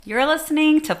You're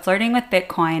listening to Flirting with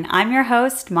Bitcoin. I'm your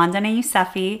host, Mandana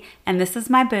Yousefi, and this is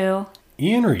my boo,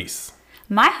 Ian Reese.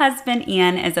 My husband,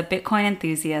 Ian, is a Bitcoin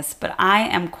enthusiast, but I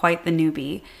am quite the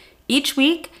newbie. Each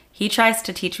week, he tries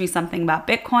to teach me something about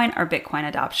Bitcoin or Bitcoin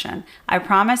adoption. I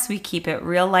promise we keep it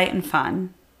real light and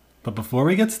fun. But before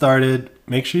we get started,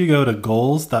 make sure you go to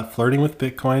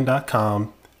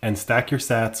goals.flirtingwithbitcoin.com and stack your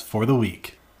sats for the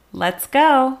week. Let's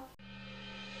go.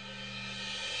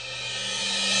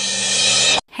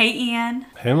 Hey, Ian.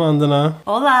 Hey, Mandana.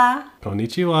 Hola.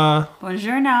 Konnichiwa.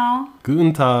 Buongiorno.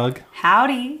 Guten Tag.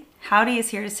 Howdy. Howdy is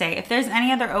here to stay. If there's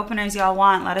any other openers y'all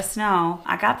want, let us know.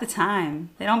 I got the time.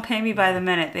 They don't pay me by the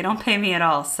minute. They don't pay me at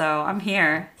all, so I'm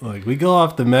here. Like, we go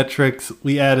off the metrics.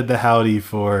 We added the howdy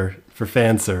for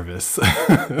fan service.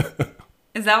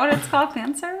 Is that what it's called,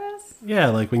 fan service? Yeah,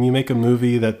 like when you make a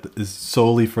movie that is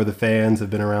solely for the fans,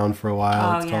 have been around for a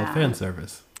while, it's called fan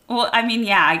service. Well, I mean,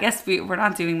 yeah, I guess we're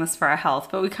not doing this for our health,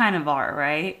 but we kind of are,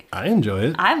 right? I enjoy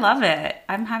it. I love it.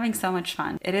 I'm having so much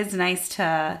fun. It is nice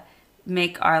to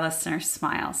make our listeners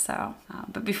smile, so.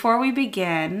 But before we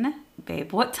begin,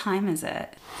 babe, what time is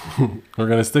it? We're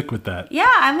going to stick with that.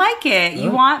 Yeah, I like it.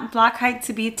 You want block height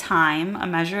to be time, a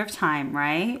measure of time,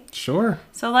 right? Sure.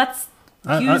 So let's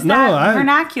use that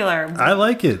vernacular. I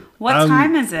like it. What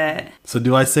time is it? So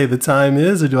do I say the time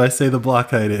is or do I say the block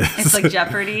height is? It's like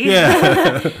Jeopardy.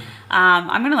 Yeah.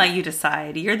 I'm going to let you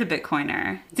decide. You're the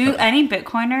Bitcoiner. Do any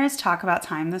Bitcoiners talk about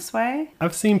time this way?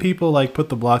 I've seen people like put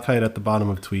the block height at the bottom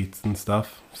of tweets and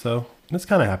stuff. So it's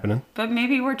kind of happening. But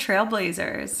maybe we're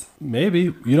trailblazers.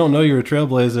 Maybe. You don't know you're a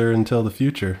trailblazer until the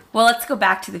future. Well, let's go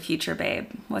back to the future,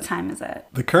 babe. What time is it?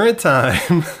 The current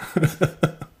time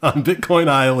on Bitcoin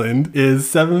Island is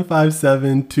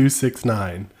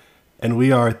 757,269. And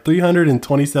we are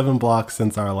 327 blocks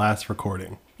since our last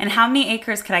recording. And how many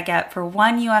acres could I get for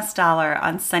 $1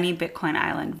 on sunny Bitcoin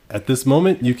Island? At this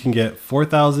moment, you can get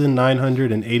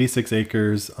 4,986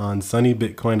 acres on sunny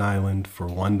Bitcoin Island for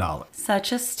 $1.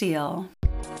 Such a steal.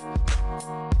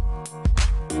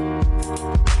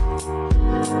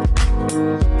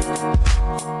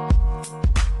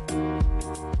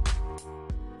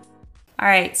 All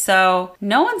right, so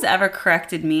no one's ever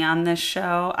corrected me on this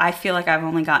show. I feel like I've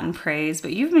only gotten praise,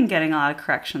 but you've been getting a lot of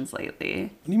corrections lately.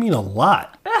 What do you mean a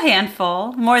lot? A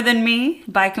handful. More than me,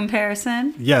 by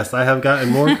comparison. Yes, I have gotten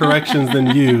more corrections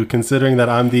than you, considering that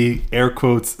I'm the, air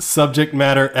quotes, subject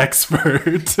matter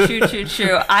expert.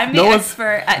 True. I'm the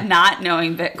expert at not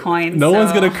knowing Bitcoin. No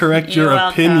one's going to correct your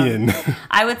opinion.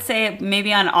 I would say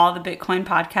maybe on all the Bitcoin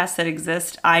podcasts that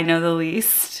exist, I know the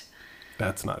least.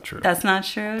 That's not true. That's not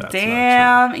true?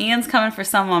 Damn. Ian's coming for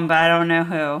someone, but I don't know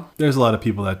who. There's a lot of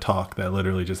people that talk that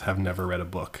literally just have never read a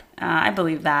book. I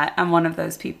believe that. I'm one of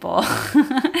those people.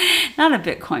 Not a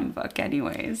Bitcoin book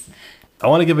anyways. I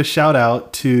want to give a shout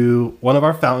out to one of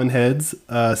our fountainheads,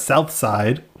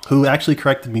 Southside, who actually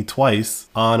corrected me twice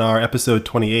on our episode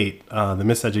 28, the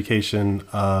miseducation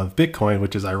of Bitcoin,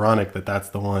 which is ironic that that's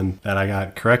the one that I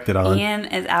got corrected on. Ian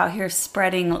is out here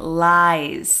spreading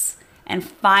lies. And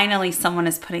finally, someone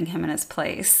is putting him in his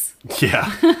place.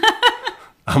 Yeah.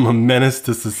 I'm a menace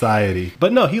to society.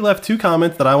 But no, he left 2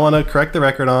 comments that I want to correct the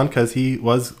record on because he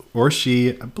was, or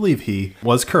she, I believe he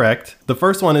was correct. The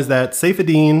first one is that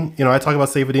Saifedean, I talk about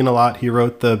Saifedean a lot. He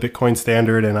wrote the Bitcoin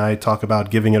Standard and I talk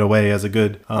about giving it away as a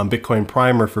good Bitcoin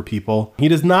primer for people. He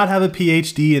does not have a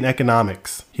PhD in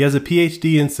economics. He has a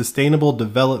PhD in sustainable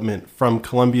development from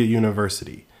Columbia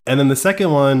University. And then the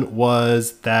second one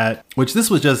was that, which this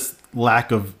was just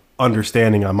lack of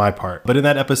understanding on my part. But in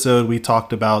that episode, we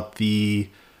talked about there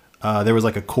was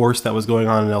like a course that was going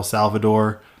on in El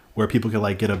Salvador where people could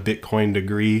like get a Bitcoin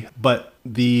degree. But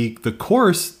the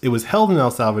course, it was held in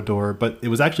El Salvador, but it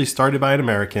was actually started by an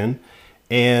American.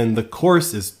 And the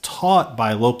course is taught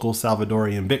by local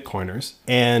Salvadorian Bitcoiners.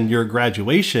 And your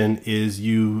graduation is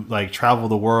you like travel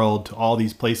the world to all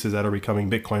these places that are becoming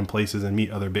Bitcoin places and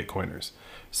meet other Bitcoiners.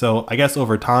 So I guess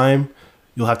over time,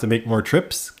 you'll have to make more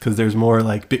trips because there's more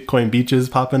like Bitcoin beaches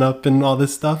popping up and all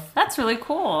this stuff. That's really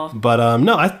cool. But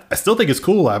no, I still think it's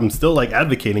cool. I'm still like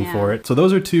advocating for it. So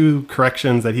those are 2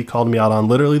 corrections that he called me out on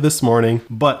literally this morning.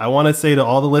 But I want to say to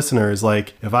all the listeners,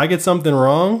 like, if I get something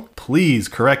wrong, please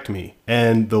correct me.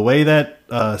 And the way that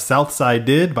Southside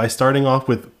did by starting off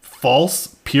with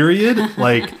false period,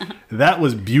 like that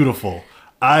was beautiful.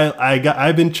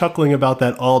 I've been chuckling about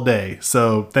that all day,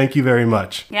 so thank you very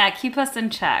much. Yeah, keep us in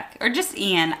check. Or just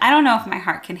Ian. I don't know if my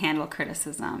heart can handle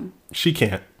criticism. She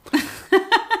can't.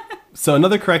 So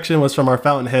another correction was from our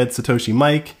fountainhead, Satoshi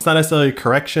Mike. It's not necessarily a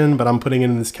correction, but I'm putting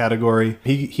it in this category.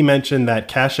 He mentioned that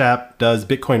Cash App does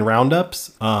Bitcoin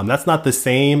roundups. That's not the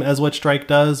same as what Strike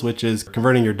does, which is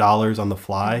converting your dollars on the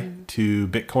fly to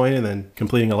Bitcoin and then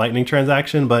completing a Lightning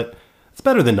transaction, but it's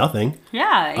better than nothing.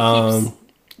 Yeah, it keeps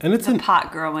and it's the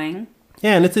pot growing.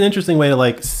 Yeah, and it's an interesting way to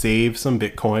like save some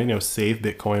Bitcoin, save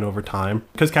Bitcoin over time,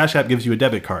 because Cash App gives you a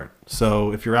debit card.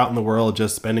 So if you're out in the world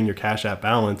just spending your Cash App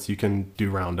balance, you can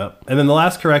do Roundup. And then the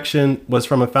last correction was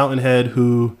from a fountainhead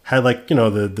who had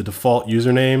the default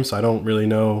username, so I don't really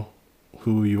know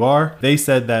who you are. They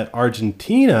said that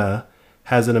Argentina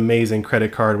has an amazing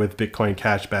credit card with Bitcoin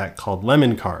cashback called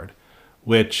Lemon Card,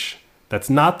 which that's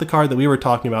not the card that we were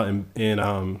talking about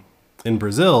in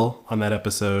Brazil on that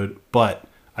episode, but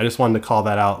I just wanted to call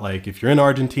that out. Like, if you're in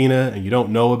Argentina and you don't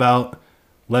know about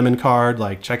Lemon Card,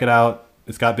 like, check it out.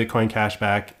 It's got Bitcoin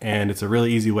cashback, and it's a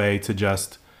really easy way to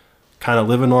just kind of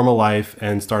live a normal life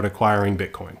and start acquiring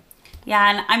Bitcoin. Yeah,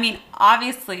 and I mean,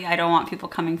 obviously, I don't want people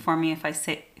coming for me if I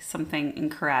say something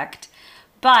incorrect.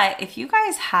 But if you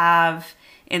guys have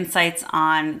insights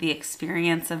on the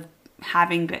experience of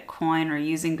having Bitcoin or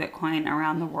using Bitcoin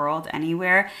around the world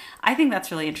anywhere, I think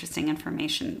that's really interesting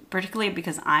information, particularly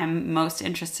because I'm most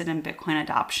interested in Bitcoin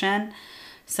adoption.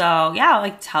 So yeah,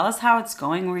 like, tell us how it's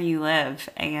going where you live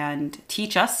and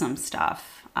teach us some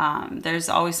stuff. There's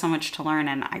always so much to learn,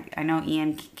 and I know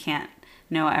Ian can't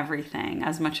know everything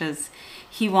as much as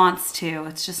he wants to.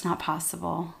 It's just not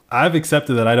possible. I've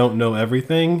accepted that I don't know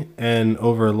everything, and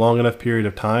over a long enough period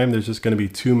of time, there's just going to be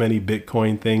too many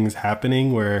Bitcoin things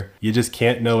happening where you just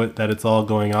can't know that it's all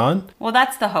going on. Well,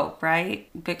 that's the hope, right?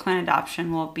 Bitcoin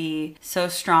adoption will be so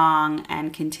strong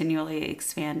and continually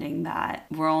expanding that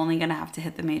we're only going to have to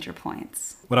hit the major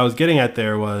points. What I was getting at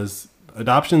there was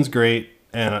adoption's great,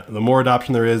 and the more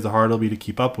adoption there is, the harder it'll be to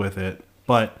keep up with it.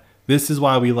 But this is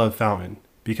why we love Fountain,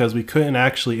 because we couldn't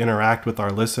actually interact with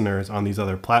our listeners on these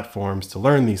other platforms to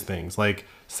learn these things. Like,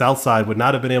 Southside would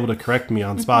not have been able to correct me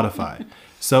on Spotify.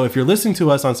 So if you're listening to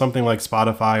us on something like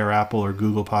Spotify or Apple or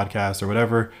Google Podcasts or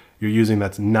whatever you're using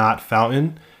that's not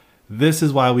Fountain, this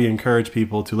is why we encourage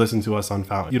people to listen to us on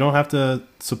Fountain. You don't have to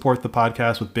support the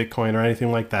podcast with Bitcoin or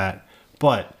anything like that,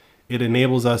 but it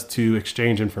enables us to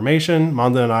exchange information.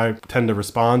 Manda and I tend to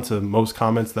respond to most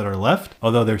comments that are left,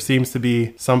 although there seems to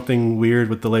be something weird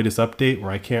with the latest update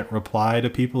where I can't reply to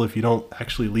people if you don't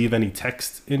actually leave any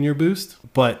text in your boost.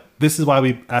 But this is why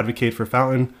we advocate for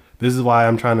Fountain. This is why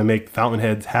I'm trying to make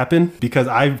Fountainheads happen, because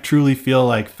I truly feel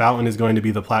like Fountain is going to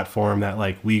be the platform that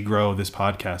like we grow this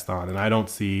podcast on, and I don't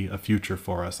see a future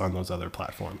for us on those other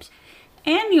platforms.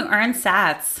 And you earn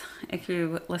sats if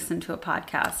you listen to a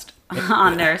podcast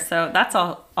on there. So that's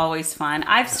always fun.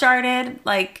 I've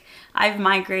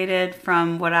migrated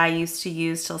from what I used to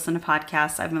use to listen to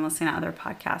podcasts. I've been listening to other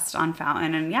podcasts on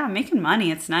Fountain, and yeah, making money.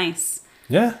 It's nice.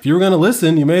 Yeah. If you were going to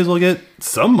listen, you may as well get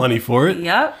some money for it.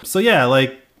 Yep. So yeah,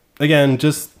 like, again,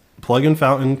 just plug in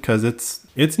Fountain because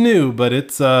it's new, but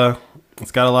it's got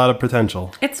a lot of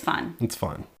potential. It's fun. It's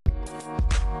fun.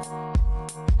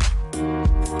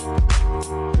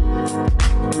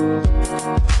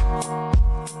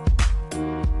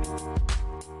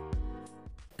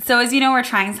 So as you know, we're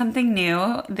trying something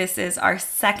new. This is our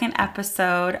second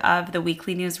episode of the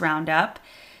Weekly News Roundup.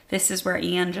 This is where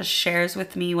Ian just shares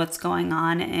with me what's going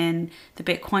on in the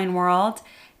Bitcoin world,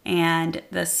 and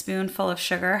the spoonful of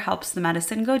sugar helps the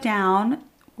medicine go down.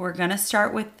 We're going to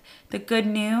start with the good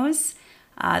news,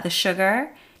 the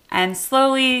sugar, and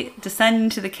slowly descend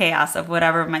into the chaos of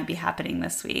whatever might be happening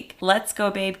this week. Let's go,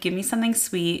 babe. Give me something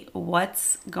sweet.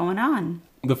 What's going on?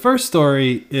 The first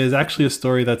story is actually a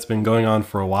story that's been going on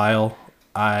for a while.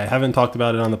 I haven't talked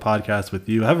about it on the podcast with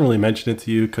you. I haven't really mentioned it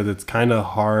to you because it's kind of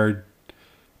hard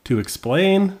to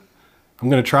explain. I'm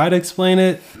going to try to explain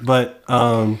it, but...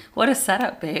 What a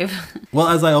setup, babe. Well,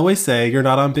 as I always say, you're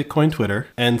not on Bitcoin Twitter.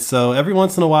 And so every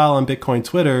once in a while on Bitcoin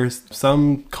Twitter,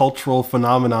 some cultural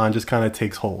phenomenon just kind of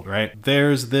takes hold, right?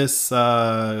 There's this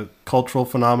cultural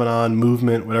phenomenon,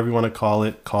 movement, whatever you want to call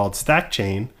it, called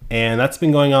StackChain. And that's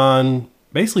been going on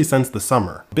basically since the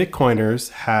summer. Bitcoiners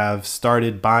have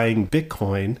started buying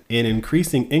Bitcoin in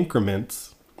increasing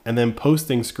increments and then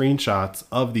posting screenshots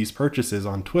of these purchases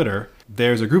on Twitter.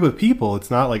 There's a group of people, it's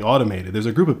not like automated, there's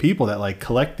a group of people that like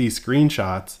collect these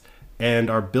screenshots and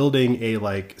are building a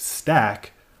like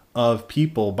stack of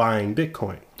people buying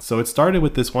Bitcoin. So it started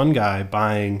with this one guy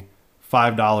buying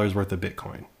 $5 worth of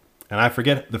Bitcoin. And I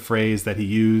forget the phrase that he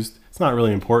used. It's not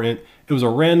really important. It was a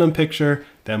random picture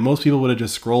that most people would have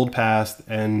just scrolled past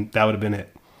and that would have been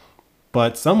it.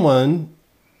 But someone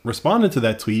responded to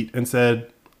that tweet and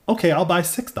said, okay, I'll buy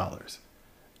 $6.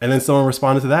 And then someone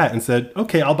responded to that and said,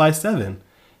 okay, I'll buy 7.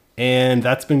 And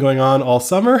that's been going on all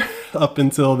summer up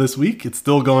until this week. It's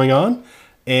still going on.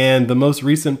 And the most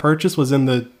recent purchase was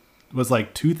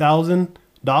like $2,000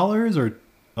 or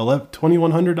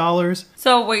 $2,100.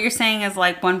 So what you're saying is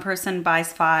like one person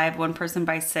buys 5, one person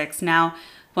buys 6. Now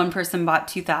one person bought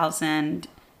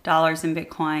 $2,000 in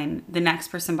Bitcoin. The next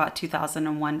person bought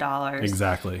 $2,001.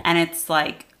 Exactly. And it's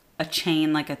like a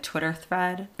chain, like a Twitter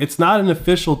thread. It's not an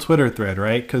official Twitter thread,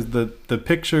 right? Because the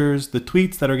pictures, the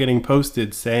tweets that are getting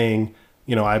posted saying,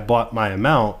 I bought my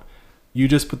amount, you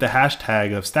just put the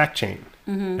hashtag of StackChain.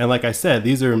 And like I said,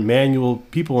 these are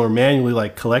people are manually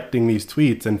like collecting these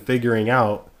tweets and figuring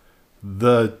out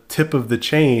the tip of the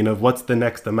chain of what's the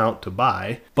next amount to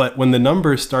buy. But when the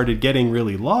numbers started getting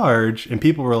really large and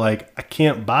people were like, I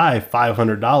can't buy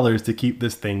 $500 to keep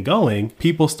this thing going,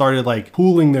 people started like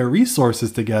pooling their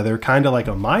resources together, kind of like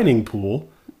a mining pool,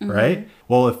 right?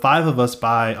 Well, if 5 of us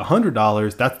buy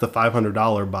 $100, that's the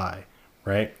 $500 buy,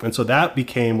 right? And so that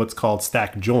became what's called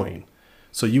StackJoin.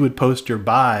 So you would post your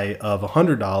buy of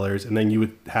 $100 and then you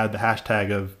would have the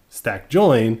hashtag of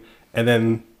StackJoin, and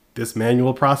then this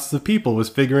manual process of people was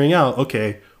figuring out,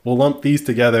 okay, we'll lump these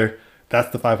together. That's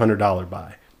the $500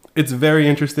 buy. It's very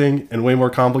interesting and way more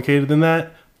complicated than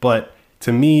that. But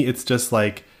to me, it's just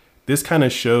like, this kind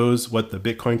of shows what the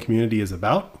Bitcoin community is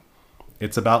about.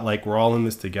 It's about like, we're all in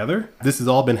this together. This has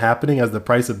all been happening as the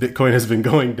price of Bitcoin has been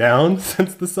going down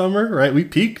since the summer, right? We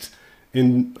peaked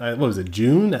in,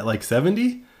 June at like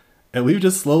 70? And we've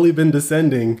just slowly been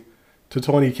descending to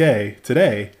 20K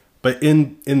today. But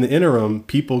in the interim,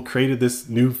 people created this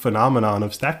new phenomenon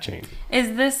of StackChain.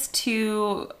 Is this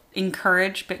to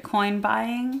encourage Bitcoin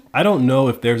buying? I don't know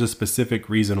if there's a specific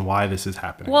reason why this is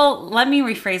happening. Well, let me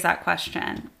rephrase that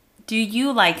question. Do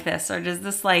you like this, or does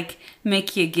this like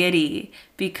make you giddy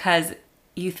because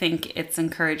you think it's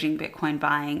encouraging Bitcoin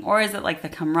buying? Or is it like the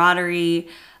camaraderie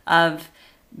of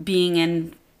being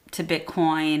into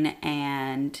Bitcoin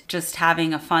and just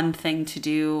having a fun thing to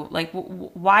do? Like,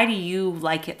 why do you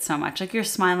like it so much? Like, you're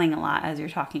smiling a lot as you're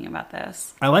talking about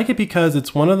this. I like it because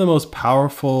it's one of the most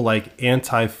powerful, like,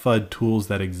 anti-FUD tools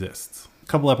that exists. A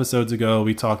couple episodes ago,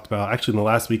 we talked about, actually in the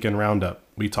last weekend Roundup,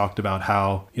 we talked about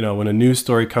how, when a news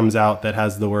story comes out that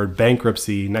has the word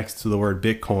bankruptcy next to the word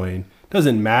Bitcoin, it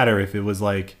doesn't matter if it was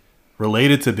like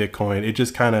related to Bitcoin, it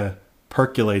just kind of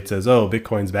percolates as, oh,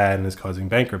 Bitcoin's bad and is causing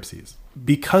bankruptcies.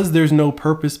 Because there's no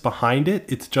purpose behind it,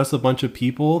 it's just a bunch of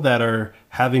people that are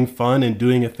having fun and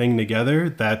doing a thing together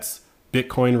that's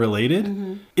Bitcoin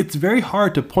related. It's very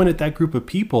hard to point at that group of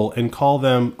people and call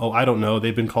them, oh, I don't know,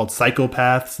 they've been called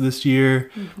psychopaths this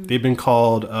year. They've been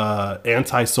called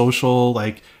antisocial.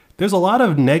 Like, there's a lot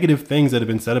of negative things that have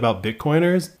been said about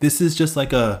Bitcoiners. This is just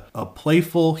like a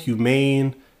playful,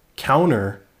 humane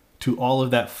counter to all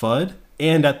of that FUD.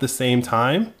 And at the same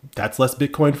time, that's less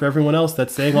Bitcoin for everyone else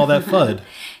that's saying all that FUD.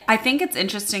 I think it's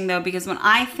interesting, though, because when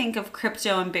I think of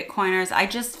crypto and Bitcoiners, I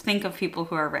just think of people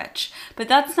who are rich. But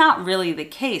that's not really the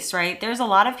case, right? There's a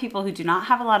lot of people who do not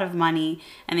have a lot of money,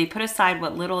 and they put aside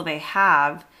what little they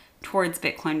have towards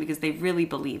Bitcoin because they really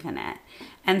believe in it.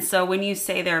 And so when you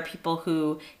say there are people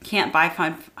who can't buy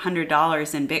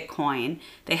 $500 in Bitcoin,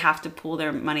 they have to pool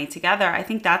their money together, I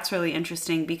think that's really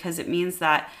interesting because it means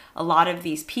that a lot of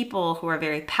these people who are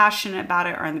very passionate about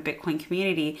it or in the Bitcoin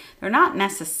community, they're not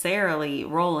necessarily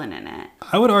rolling in it.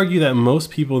 I would argue that most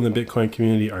people in the Bitcoin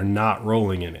community are not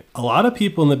rolling in it. A lot of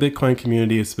people in the Bitcoin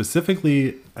community,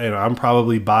 specifically, I'm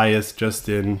probably biased just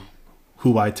in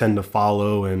who I tend to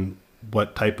follow and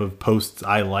what type of posts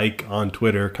I like on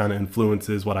Twitter kind of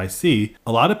influences what I see.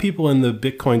 A lot of people in the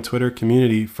Bitcoin Twitter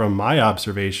community, from my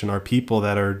observation, are people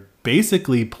that are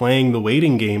basically playing the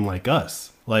waiting game like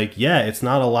us. Like, yeah, it's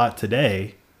not a lot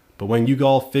today, but when you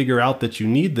all figure out that you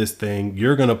need this thing,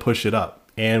 you're going to push it up.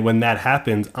 And when that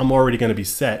happens, I'm already going to be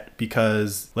set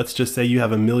because let's just say you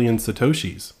have 1 million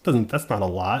Satoshis. That's not a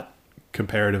lot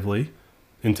comparatively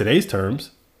in today's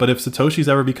terms. But if Satoshis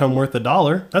ever become worth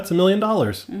 $1, that's $1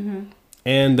 million.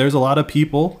 And there's a lot of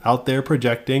people out there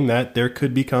projecting that there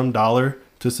could become dollar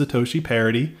to Satoshi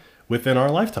parity within our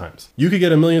lifetimes. You could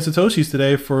get 1 million Satoshis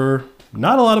today for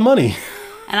not a lot of money.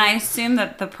 And I assume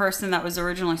that the person that was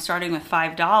originally starting with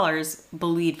 $5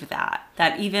 believed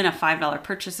that even a $5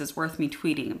 purchase is worth me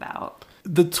tweeting about.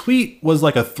 The tweet was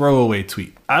like a throwaway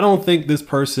tweet. I don't think this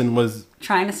person was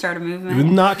trying to start a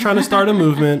movement. Not trying to start a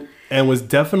movement. And was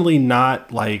definitely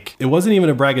not like, it wasn't even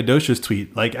a braggadocious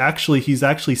tweet. Like, actually, he's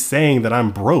actually saying that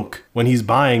I'm broke when he's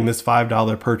buying this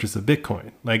 $5 purchase of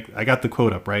Bitcoin. Like, I got the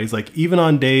quote up, right? He's like, even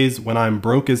on days when I'm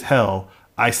broke as hell,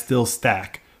 I still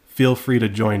stack. Feel free to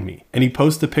join me. And he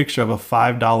posts a picture of a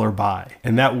 $5 buy.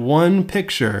 And that one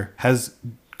picture has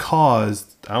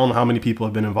caused, I don't know how many people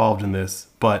have been involved in this,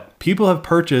 but people have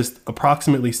purchased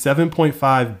approximately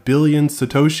 7.5 billion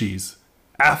Satoshis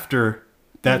after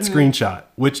that screenshot,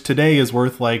 which today is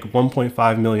worth like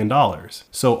 $1.5 million.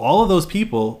 So all of those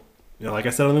people, you know, like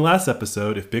I said on the last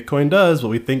episode, if Bitcoin does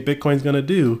what we think Bitcoin's going to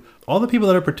do, all the people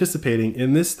that are participating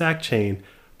in this StackChain,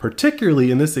 particularly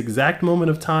in this exact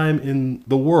moment of time in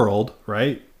the world,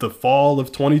 right? The fall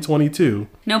of 2022.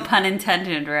 No pun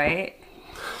intended, right?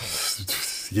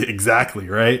 Yeah, exactly,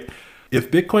 right? If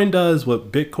Bitcoin does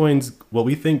what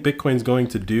we think Bitcoin's going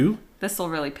to do, this will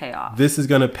really pay off. This is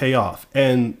going to pay off.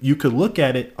 And you could look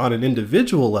at it on an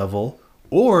individual level,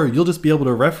 or you'll just be able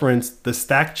to reference the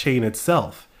StackChain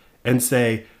itself and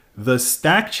say, the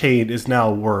StackChain is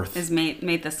now worth. Is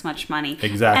made this much money.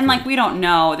 Exactly. And like, we don't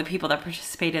know the people that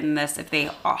participated in this, if they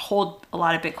hold a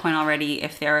lot of Bitcoin already,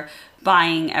 if they're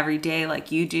buying every day like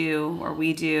you do or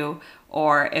we do,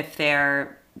 or if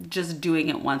they're just doing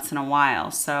it once in a while.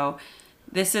 So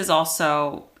this is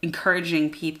also encouraging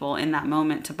people in that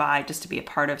moment to buy, just to be a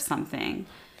part of something.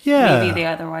 Yeah. Maybe they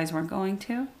otherwise weren't going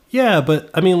to. Yeah, but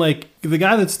I mean, like, the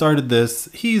guy that started this,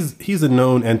 he's a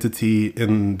known entity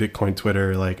in Bitcoin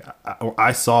Twitter. Like,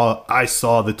 I saw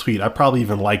the tweet. I probably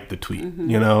even liked the tweet.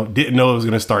 You know, didn't know it was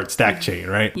going to start StackChain,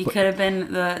 right? You could have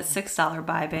been the $6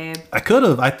 buy, babe. I could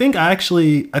have. I think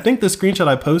the screenshot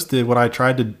I posted when I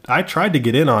tried to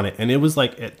get in on it, and it was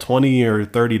like at $20 or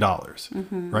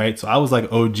 $30, right? So I was like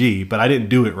OG, but I didn't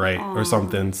do it right or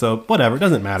something. So whatever, it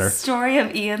doesn't matter. Story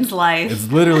of Ian's life.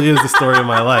 It literally is the story of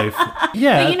my life.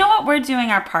 Yeah. But you know what? We're doing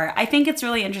our part. I think it's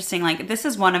really interesting. Like, this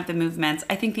is one of the movements.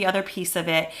 I think the other piece of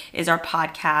it is our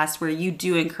podcast, where you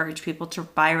do encourage people to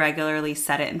buy regularly,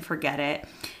 set it and forget it.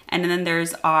 And then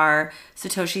there's our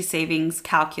Satoshi savings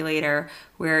calculator,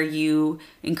 where you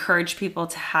encourage people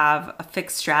to have a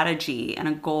fixed strategy and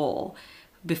a goal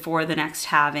before the next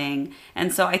halving.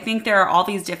 And so I think there are all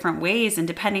these different ways, and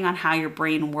depending on how your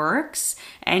brain works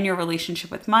and your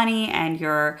relationship with money and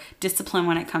your discipline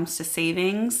when it comes to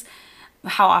savings,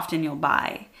 how often you'll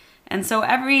buy. And so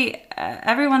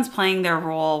everyone's playing their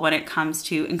role when it comes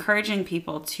to encouraging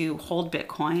people to hold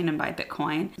Bitcoin and buy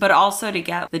Bitcoin, but also to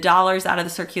get the dollars out of the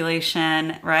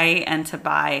circulation, right? And to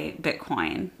buy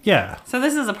Bitcoin. Yeah. So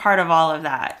this is a part of all of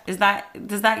that. Does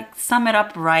that sum it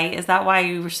up right? Is that why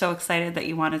you were so excited that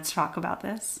you wanted to talk about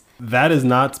this? That is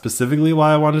not specifically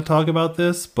why I wanted to talk about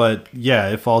this, but yeah,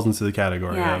 it falls into the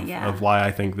category of why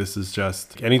I think this is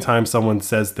just, anytime someone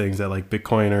says things that like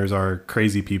Bitcoiners are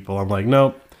crazy people, I'm like,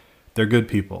 nope, they're good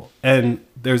people. And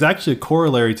there's actually a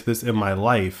corollary to this in my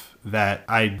life that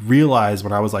I realized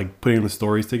when I was like putting the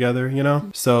stories together, you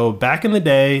know? So back in the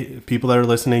day, people that are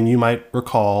listening, you might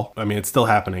recall, I mean, it's still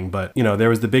happening, but you know, there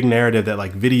was the big narrative that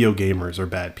like video gamers are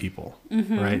bad people,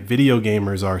 right? Video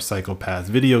gamers are psychopaths.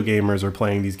 Video gamers are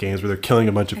playing these games where they're killing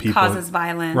a bunch of people. Causes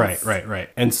violence. Right.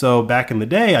 And so back in the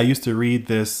day, I used to read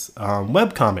this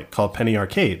webcomic called Penny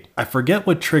Arcade. I forget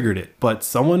what triggered it, but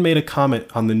someone made a comment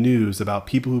on the news about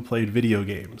people who played video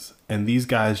games, and these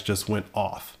guys just went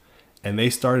off. And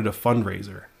they started a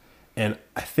fundraiser, and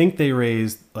I think they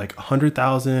raised like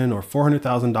 $100,000 or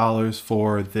 $400,000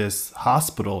 for this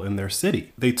hospital in their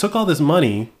city. They took all this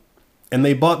money and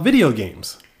they bought video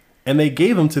games, and they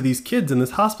gave them to these kids in this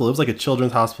hospital. It was like a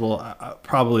children's hospital,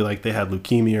 probably like they had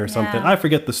leukemia or something. I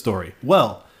forget the story.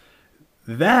 Well,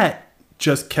 that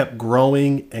just kept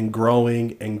growing and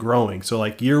growing and growing. So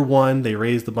like year 1, they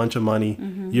raised a bunch of money.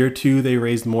 Year 2, they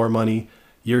raised more money.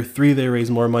 Year 3, they raised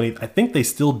more money. I think they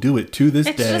still do it to this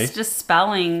day. It's just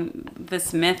dispelling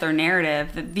this myth or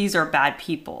narrative that these are bad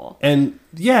people. And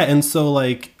yeah, and so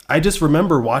like, I just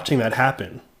remember watching that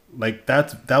happen. Like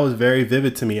that was very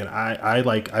vivid to me. And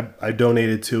I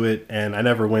donated to it, and I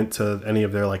never went to any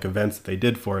of their like events that they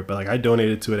did for it, but like I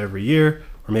donated to it every year,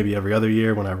 or maybe every other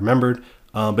year when I remembered.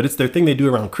 But it's their thing they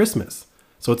do around Christmas.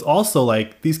 So it's also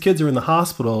like these kids are in the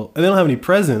hospital and they don't have any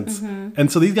presents.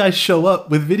 And so these guys show up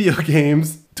with video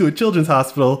games to a children's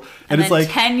hospital. And it's then like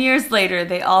 10 years later,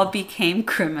 they all became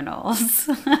criminals.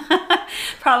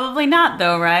 Probably not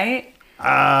though, right?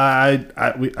 I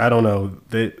don't know.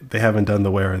 They haven't done the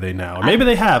Where Are They Now? Or maybe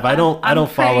they have. I don't follow. I'm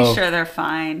pretty sure they're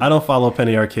fine. I don't follow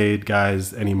Penny Arcade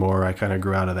guys anymore. I kind of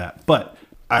grew out of that. But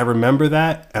I remember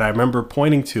that, and I remember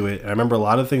pointing to it. And I remember a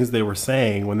lot of things they were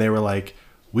saying when they were like,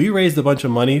 we raised a bunch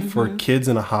of money for kids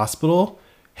in a hospital.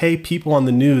 Hey, people on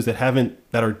the news that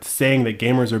are saying that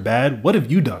gamers are bad, what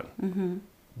have you done?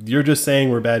 You're just saying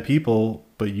we're bad people,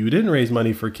 but you didn't raise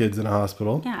money for kids in a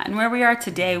hospital. Yeah, and where we are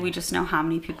today, we just know how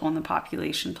many people in the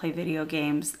population play video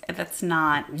games. That's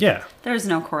not... Yeah. There's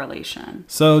no correlation.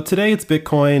 So today it's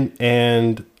Bitcoin,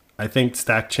 and I think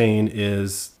StackChain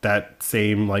is that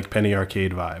same like Penny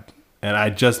Arcade vibe. And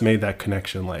I just made that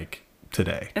connection like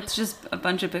today. It's just a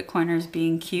bunch of Bitcoiners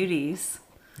being cuties.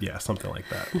 Yeah, something like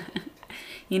that.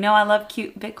 You know I love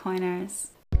cute Bitcoiners.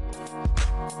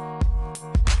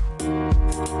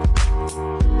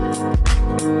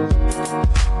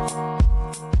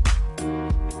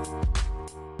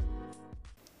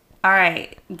 All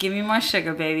right, give me more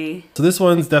sugar, baby. So this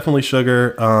one's definitely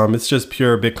sugar. It's just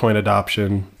pure Bitcoin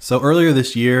adoption. So earlier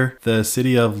this year, the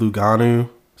city of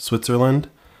Lugano, Switzerland,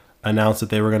 announced that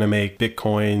they were going to make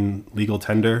Bitcoin legal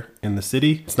tender in the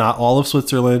city. It's not all of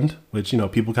Switzerland, which, you know,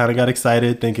 people kind of got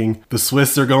excited thinking the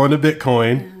Swiss are going to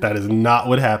Bitcoin. Yeah. That is not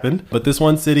what happened. But this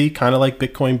one city, kind of like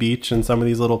Bitcoin Beach and some of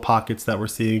these little pockets that we're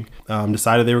seeing,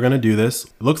 decided they were going to do this.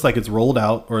 It looks like it's rolled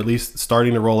out, or at least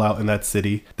starting to roll out in that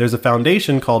city. There's a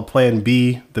foundation called Plan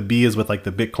B. The B is with like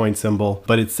the Bitcoin symbol,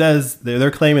 but it says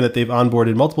they're claiming that they've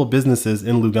onboarded multiple businesses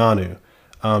in Lugano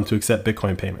to accept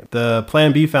Bitcoin payment. The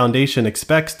Plan B Foundation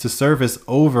expects to service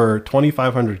over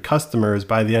 2,500 customers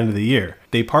by the end of the year.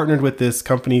 They partnered with this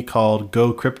company called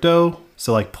Go Crypto.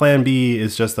 So like Plan B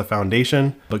is just the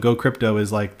foundation, but Go Crypto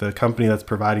is like the company that's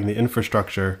providing the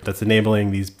infrastructure that's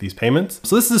enabling these payments.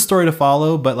 So this is a story to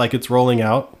follow, but like it's rolling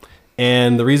out.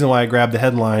 And the reason why I grabbed the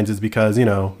headlines is because, you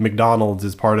know, McDonald's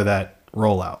is part of that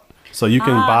rollout. So you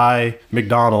can buy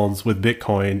McDonald's with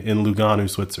Bitcoin in Lugano,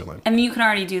 Switzerland. And you can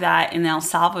already do that in El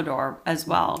Salvador as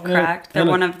well, correct? They're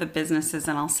one of the businesses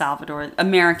in El Salvador,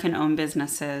 American-owned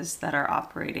businesses that are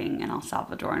operating in El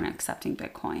Salvador and accepting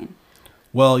Bitcoin.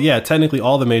 Well, yeah, technically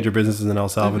all the major businesses in El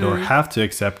Salvador have to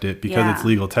accept it because it's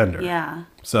legal tender. Yeah.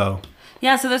 So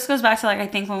this goes back to like I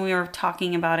think when we were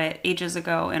talking about it ages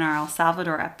ago in our El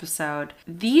Salvador episode.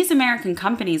 These American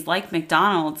companies like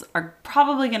McDonald's are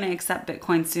probably going to accept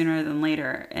Bitcoin sooner than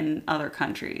later in other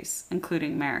countries,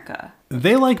 including America.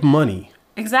 They like money.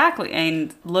 Exactly,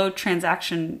 and low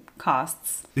transaction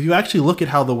costs. If you actually look at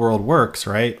how the world works,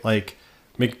 right? Like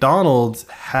McDonald's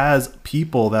has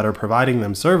people that are providing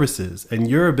them services, and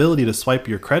your ability to swipe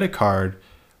your credit card,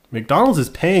 McDonald's is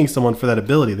paying someone for that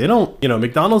ability. They don't, you know,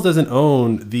 McDonald's doesn't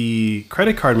own the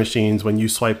credit card machines when you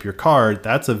swipe your card.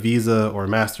 That's a Visa or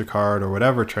MasterCard or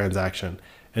whatever transaction.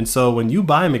 And so when you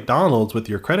buy McDonald's with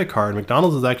your credit card,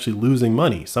 McDonald's is actually losing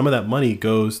money. Some of that money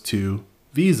goes to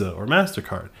Visa or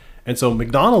MasterCard. And so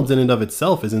McDonald's in and of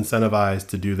itself is incentivized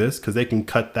to do this because they can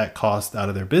cut that cost out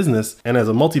of their business. And as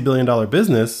a multi-billion-dollar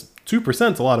business,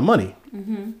 2% is a lot of money.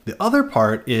 Mm-hmm. The other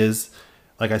part is,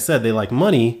 like I said, they like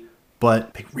money,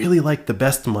 but they really like the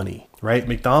best money, right?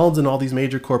 McDonald's and all these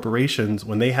major corporations,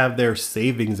 when they have their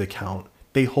savings account,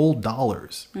 they hold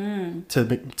dollars.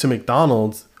 To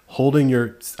McDonald's, holding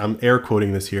your, I'm air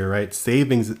quoting this here, right?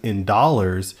 Savings in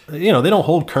dollars, you know, they don't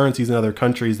hold currencies in other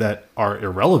countries that are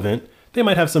irrelevant. They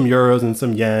might have some euros and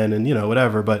some yen and, you know,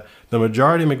 whatever, but the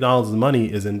majority of McDonald's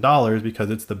money is in dollars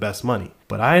because it's the best money.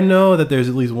 But I know that there's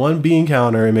at least one bean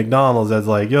counter in McDonald's that's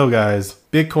like, yo guys,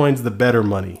 Bitcoin's the better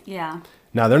money. Yeah.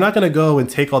 Now, they're not going to go and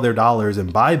take all their dollars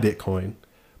and buy Bitcoin,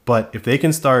 but if they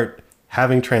can start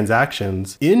having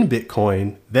transactions in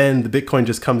Bitcoin, then the Bitcoin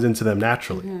just comes into them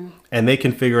naturally, and they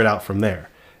can figure it out from there.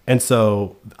 And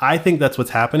so I think that's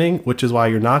what's happening, which is why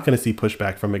you're not going to see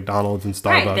pushback from McDonald's and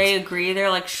Starbucks. Right, they agree. They're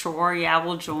like, sure, yeah,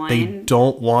 we'll join. They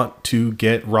don't want to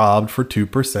get robbed for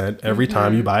 2% every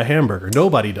time you buy a hamburger.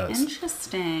 Nobody does.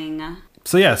 Interesting.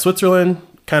 So yeah, Switzerland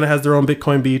kind of has their own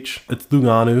Bitcoin beach. It's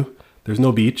Lugano. There's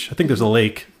no beach. I think there's a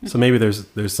lake. So maybe there's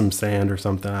some sand or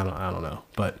something. I don't know.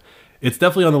 But it's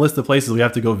definitely on the list of places we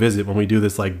have to go visit when we do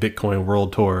this like Bitcoin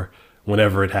world tour,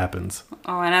 whenever it happens.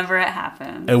 Or whenever it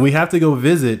happens. And we have to go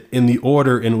visit in the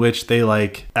order in which they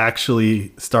like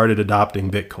actually started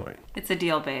adopting Bitcoin. It's a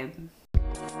deal, babe.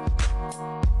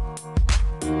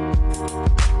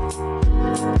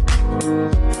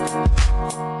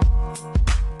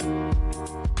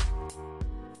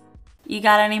 You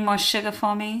got any more sugar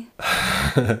for me?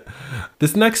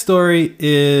 This next story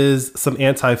is some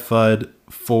anti-FUD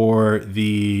for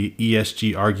the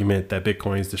ESG argument that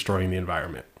Bitcoin is destroying the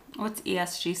environment. What's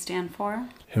ESG stand for?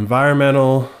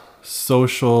 Environmental,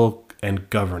 social, and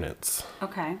governance.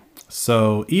 Okay.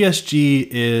 So ESG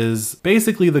is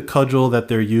basically the cudgel that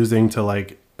they're using to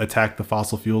like attack the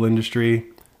fossil fuel industry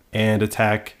and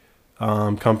attack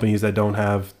companies that don't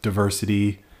have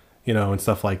diversity, you know, and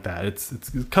stuff like that.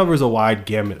 It covers a wide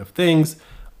gamut of things,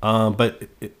 but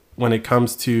when it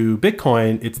comes to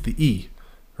Bitcoin, it's the E,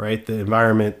 right? The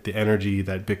environment, the energy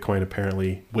that Bitcoin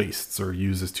apparently wastes or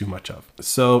uses too much of.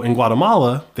 So in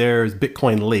Guatemala, there's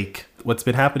Bitcoin Lake. What's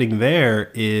been happening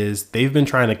there is they've been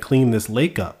trying to clean this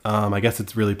lake up. I guess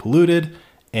it's really polluted,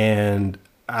 and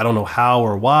I don't know how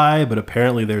or why, but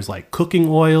apparently there's like cooking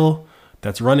oil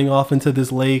that's running off into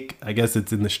this lake. I guess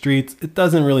it's in the streets. It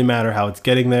doesn't really matter how it's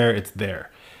getting there. It's there.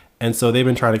 And so they've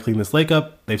been trying to clean this lake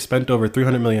up. They've spent over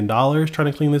 $300 million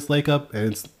trying to clean this lake up,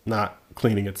 and it's not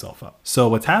cleaning itself up. So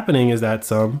what's happening is that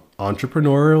some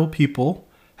entrepreneurial people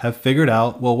have figured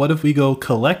out, well, what if we go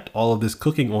collect all of this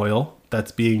cooking oil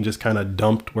that's being just kind of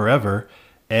dumped wherever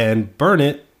and burn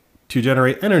it to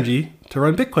generate energy to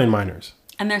run Bitcoin miners?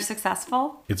 And they're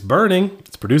successful? It's burning.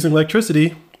 It's producing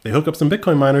electricity. They hook up some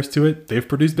Bitcoin miners to it. They've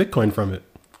produced Bitcoin from it.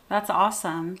 That's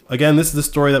awesome. Again, this is the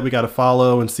story that we got to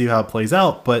follow and see how it plays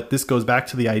out. But this goes back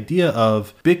to the idea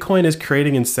of Bitcoin is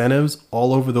creating incentives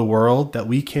all over the world that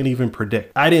we can't even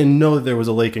predict. I didn't know that there was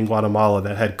a lake in Guatemala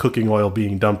that had cooking oil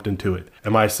being dumped into it.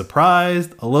 Am I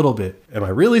surprised? A little bit. Am I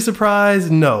really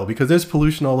surprised? No, because there's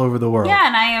pollution all over the world. Yeah,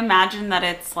 and I imagine that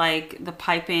it's like the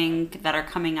piping that are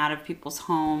coming out of people's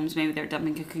homes. Maybe they're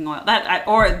dumping cooking oil.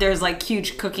 Or there's like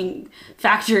huge cooking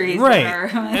factories that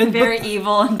are very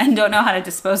evil and don't know how to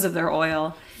dispose of their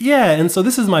oil. Yeah, and so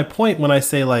this is my point when I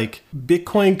say like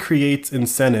Bitcoin creates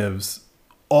incentives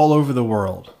all over the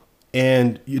world.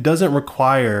 And it doesn't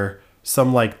require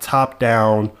some like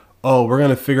top-down, oh, we're going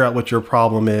to figure out what your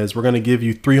problem is. We're going to give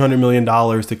you $300 million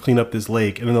to clean up this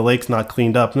lake. And then the lake's not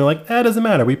cleaned up. And they're like, it doesn't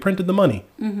matter. We printed the money.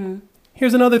 Mm-hmm.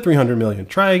 Here's another $300 million.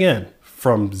 Try again.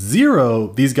 From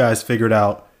zero, these guys figured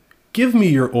out, give me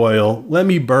your oil. Let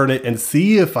me burn it and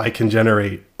see if I can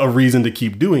generate a reason to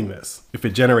keep doing this. If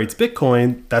it generates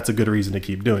Bitcoin, that's a good reason to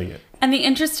keep doing it. And the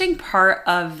interesting part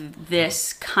of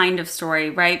this kind of story,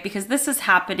 right? Because this is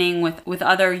happening with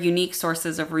other unique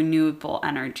sources of renewable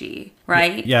energy,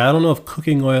 right? Yeah, I don't know if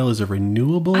cooking oil is a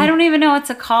renewable. I don't even know what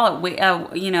to call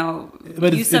it.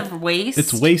 Use of waste.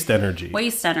 It's waste energy.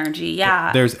 Waste energy,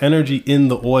 yeah. There's energy in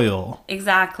the oil.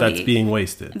 Exactly. That's being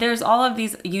wasted. There's all of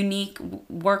these unique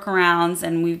workarounds,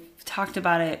 and we've talked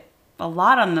about it a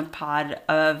lot on the pod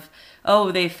of,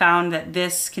 they found that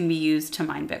this can be used to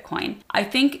mine Bitcoin. I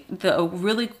think the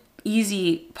really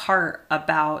easy part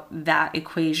about that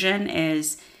equation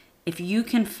is if you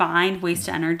can find waste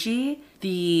energy,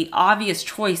 the obvious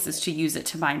choice is to use it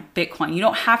to mine Bitcoin. You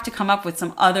don't have to come up with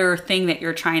some other thing that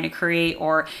you're trying to create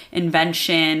or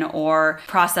invention or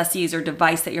processes or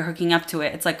device that you're hooking up to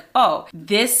it. It's like,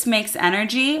 this makes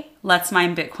energy. Let's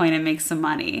mine Bitcoin and make some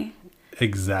money.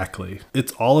 Exactly.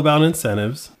 It's all about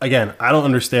incentives. Again, I don't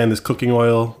understand this cooking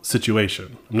oil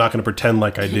situation. I'm not going to pretend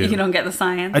like I do. You don't get the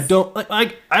science? I don't.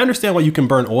 I understand why you can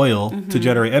burn oil to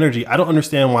generate energy. I don't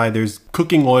understand why there's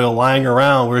cooking oil lying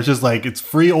around where it's just like it's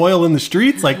free oil in the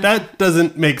streets. Like that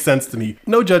doesn't make sense to me.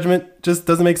 No judgment, just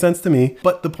doesn't make sense to me.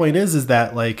 But the point is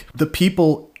that like the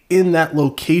people in that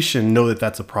location know that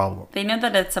that's a problem. They know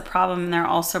that it's a problem, and they're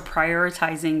also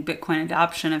prioritizing Bitcoin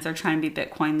adoption if they're trying to be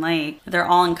Bitcoin late. They're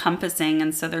all encompassing,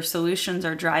 and so their solutions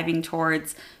are driving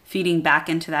towards feeding back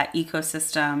into that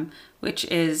ecosystem, which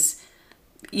is,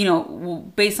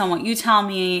 based on what you tell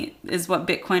me, is what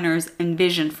Bitcoiners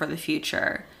envision for the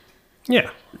future.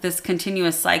 Yeah. This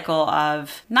continuous cycle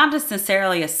of, not just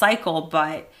necessarily a cycle,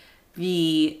 but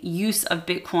the use of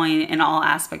Bitcoin in all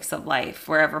aspects of life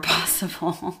wherever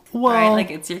possible. Well, right? Like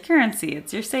it's your currency,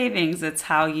 it's your savings, it's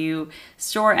how you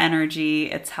store energy,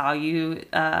 it's how you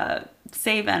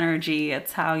save energy,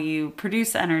 it's how you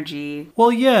produce energy.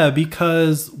 Well, yeah,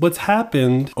 because what's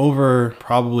happened over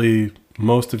probably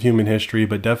most of human history,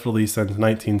 but definitely since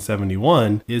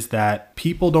 1971, is that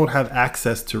people don't have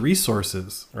access to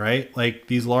resources, right? Like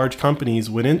these large companies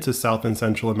went into South and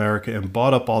Central America and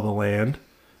bought up all the land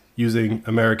using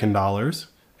American dollars,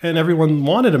 and everyone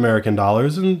wanted American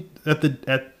dollars, and at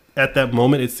that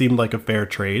moment it seemed like a fair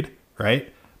trade,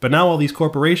 right? But now all these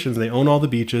corporations, they own all the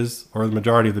beaches, or the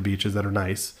majority of the beaches that are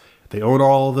nice. They own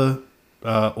all the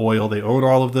oil, they own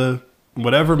all of the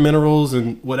whatever minerals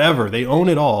and whatever, they own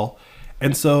it all.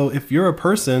 And so if you're a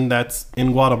person that's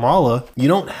in Guatemala, you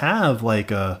don't have like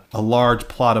a large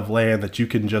plot of land that you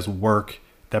can just work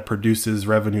that produces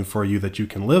revenue for you that you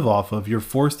can live off of. You're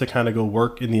forced to kind of go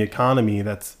work in the economy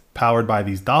that's powered by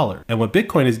these dollars. And what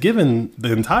Bitcoin has given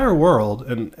the entire world,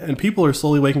 and people are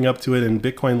slowly waking up to it, and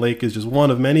Bitcoin Lake is just one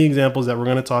of many examples that we're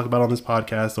going to talk about on this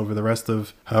podcast over the rest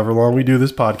of however long we do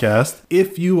this podcast.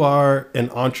 If you are an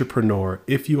entrepreneur,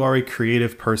 if you are a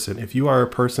creative person, if you are a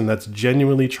person that's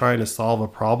genuinely trying to solve a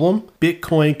problem,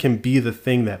 Bitcoin can be the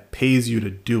thing that pays you to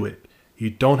do it. You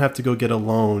don't have to go get a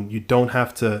loan. You don't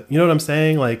have to, you know what I'm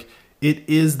saying? Like, it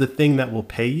is the thing that will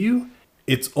pay you.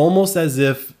 It's almost as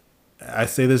if, I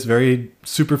say this very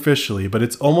superficially, but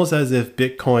it's almost as if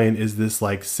Bitcoin is this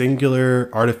like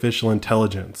singular artificial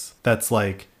intelligence that's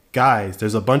like, guys,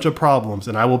 there's a bunch of problems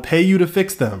and I will pay you to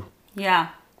fix them. Yeah.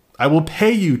 I will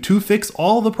pay you to fix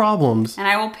all the problems. And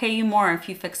I will pay you more if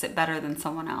you fix it better than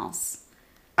someone else.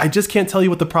 I just can't tell you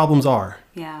what the problems are.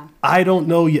 Yeah. I don't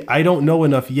know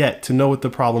enough yet to know what the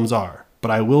problems are, but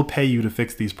I will pay you to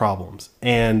fix these problems.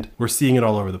 And we're seeing it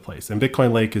all over the place. And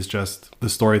Bitcoin Lake is just the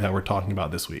story that we're talking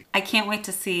about this week. I can't wait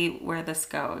to see where this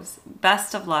goes.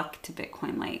 Best of luck to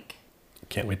Bitcoin Lake.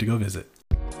 Can't wait to go visit.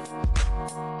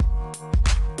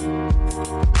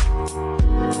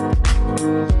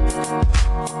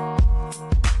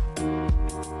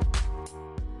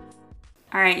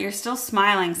 All right, you're still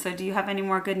smiling, so do you have any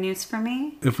more good news for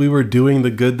me? If we were doing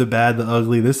the good, the bad, the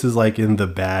ugly, this is like in the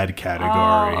bad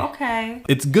category. Oh, okay.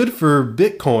 It's good for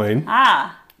Bitcoin.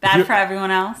 Bad for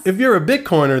everyone else? If you're a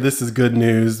Bitcoiner, this is good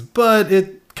news, but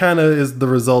it kind of is the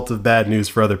result of bad news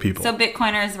for other people. So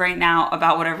Bitcoiners right now,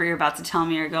 about whatever you're about to tell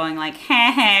me, are going like,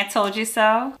 hey, I told you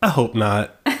so? I hope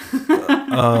not.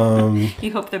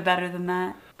 You hope they're better than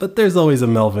that? But there's always a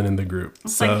Melvin in the group.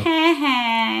 It's like,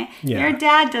 hey, your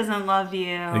dad doesn't love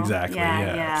you. Exactly,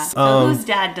 Yeah. So whose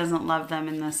dad doesn't love them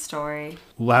in this story?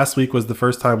 Last week was the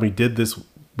first time we did this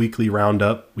weekly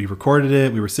roundup. We recorded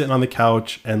it. We were sitting on the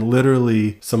couch, and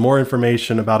literally some more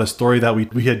information about a story that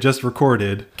we had just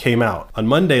recorded came out. On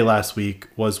Monday last week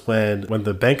was when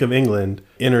the Bank of England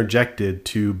interjected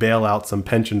to bail out some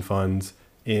pension funds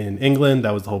in England.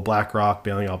 That was the whole BlackRock,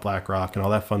 bailing out BlackRock and all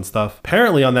that fun stuff.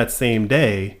 Apparently on that same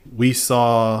day, we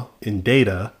saw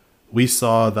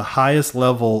the highest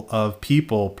level of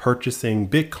people purchasing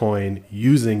Bitcoin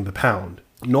using the pound.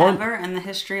 Ever in the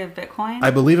history of Bitcoin?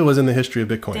 I believe it was in the history of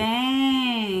Bitcoin.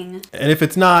 Dang. And if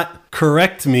it's not,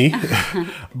 correct me.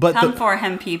 But Come for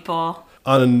him, people.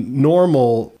 On a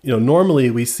normal, normally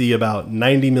we see about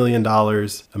 $90 million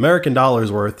American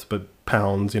dollars worth, but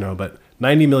pounds, but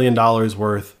 $90 million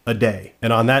worth a day.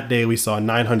 And on that day, we saw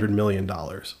 $900 million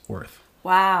worth.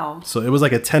 Wow. So it was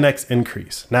like a 10x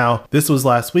increase. Now, this was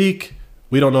last week.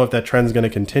 We don't know if that trend's going to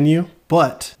continue.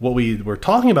 But what we were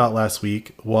talking about last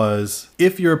week was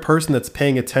if you're a person that's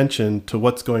paying attention to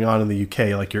what's going on in the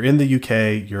UK, like you're in the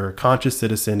UK, you're a conscious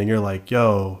citizen, and you're like,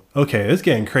 yo, okay, it's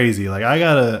getting crazy. Like I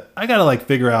gotta like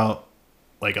figure out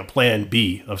like a plan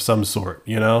B of some sort,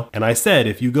 And I said,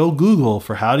 if you go Google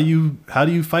for how do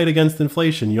you fight against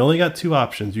inflation, you only got two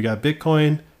options. You got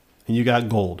Bitcoin and you got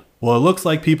gold. Well, it looks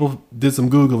like people did some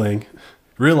Googling,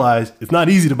 realized it's not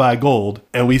easy to buy gold,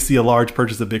 and we see a large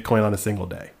purchase of Bitcoin on a single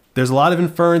day. There's a lot of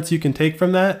inference you can take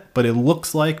from that, but it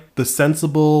looks like the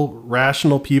sensible,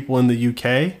 rational people in the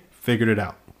UK figured it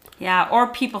out. Yeah, or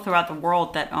people throughout the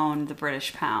world that own the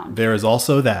British pound. There is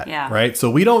also that, right?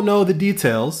 So we don't know the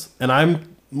details, and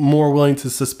I'm more willing to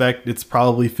suspect it's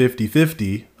probably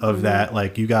 50-50 of that.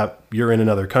 Like you're in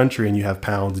another country and you have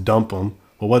pounds, dump them.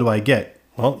 Well, what do I get?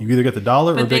 Well, you either get the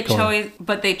dollar or Bitcoin.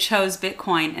 But they chose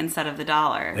Bitcoin instead of the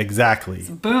dollar. Exactly.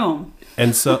 So boom.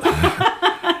 And so...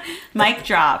 Mic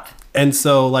drop. And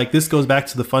so like this goes back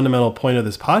to the fundamental point of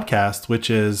this podcast, which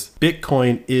is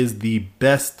Bitcoin is the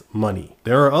best money.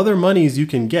 There are other monies you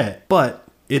can get, but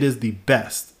it is the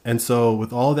best. And so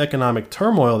with all the economic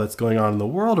turmoil that's going on in the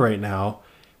world right now,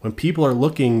 when people are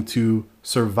looking to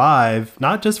survive,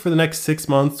 not just for the next 6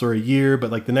 months or a year, but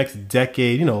like the next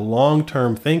decade,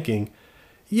 long-term thinking,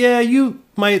 you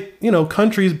might,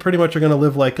 countries pretty much are going to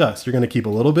live like us. You're going to keep a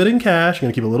little bit in cash, you're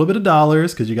going to keep a little bit of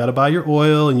dollars because you got to buy your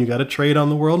oil and you got to trade on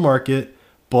the world market.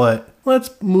 But let's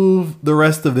move the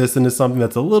rest of this into something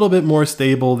that's a little bit more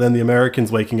stable than the Americans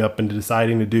waking up and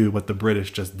deciding to do what the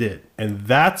British just did. And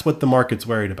that's what the market's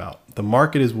worried about. The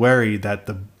market is worried that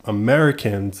the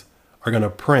Americans are going to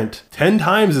print 10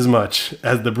 times as much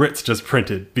as the Brits just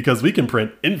printed because we can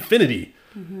print infinity.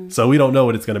 Mm-hmm. So we don't know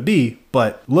what it's going to be,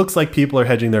 but looks like people are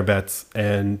hedging their bets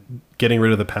and getting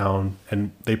rid of the pound,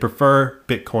 and they prefer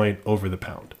Bitcoin over the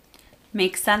pound.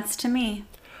 Makes sense to me.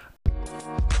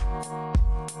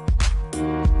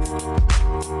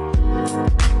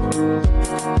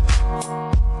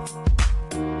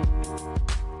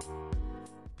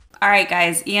 All right,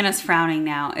 guys, Ian is frowning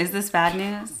now. Is this bad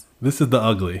news? This is the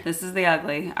ugly. This is the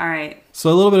ugly. All right. So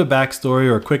a little bit of backstory,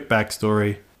 or a quick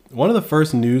backstory. One of the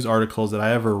first news articles that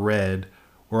I ever read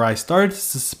where I started to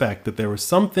suspect that there was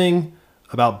something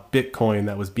about Bitcoin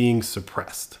that was being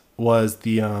suppressed was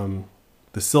the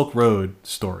Silk Road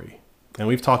story. And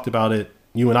we've talked about it.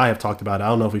 You and I have talked about it. I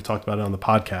don't know if we've talked about it on the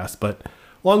podcast, but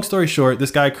long story short,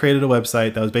 this guy created a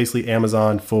website that was basically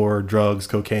Amazon for drugs,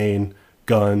 cocaine,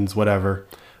 guns, whatever.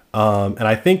 And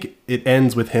I think it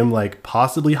ends with him like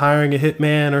possibly hiring a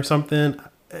hitman or something.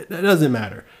 It doesn't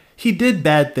matter. He did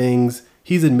bad things.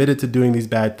 He's admitted to doing these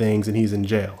bad things and he's in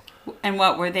jail. And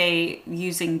what were they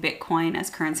using Bitcoin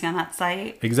as currency on that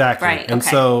site? Exactly. Right. And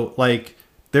so like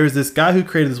there's this guy who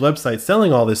created this website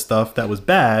selling all this stuff that was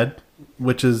bad,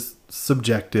 which is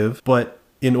subjective, but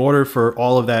in order for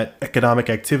all of that economic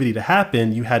activity to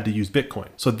happen, you had to use Bitcoin.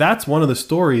 So that's one of the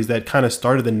stories that kind of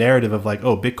started the narrative of like,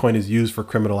 oh, Bitcoin is used for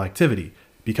criminal activity,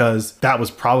 because that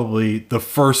was probably the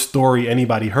first story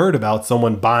anybody heard about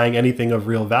someone buying anything of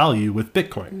real value with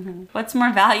Bitcoin. Mm-hmm. What's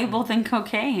more valuable than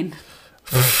cocaine?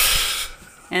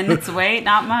 And its weight,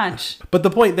 not much. But the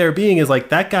point there being is like,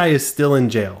 that guy is still in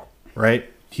jail,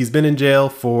 right? He's been in jail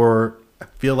for, I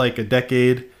feel like, a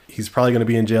decade. He's probably going to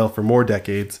be in jail for more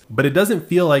decades. But it doesn't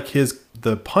feel like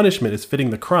the punishment is fitting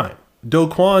the crime. Do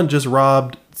Kwon just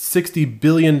robbed $60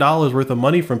 billion worth of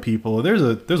money from people. There's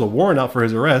a warrant out for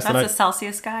his arrest. That's the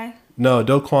Celsius guy? No,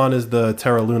 Do Kwon is the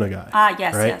Terra Luna guy.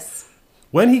 Yes, right? yes.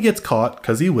 When he gets caught,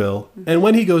 because he will, and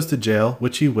when he goes to jail,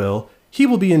 which he will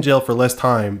be in jail for less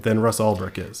time than Russ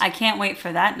Ulbricht is. I can't wait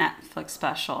for that Netflix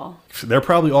special. They're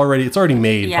probably it's already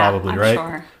made, probably, I'm right?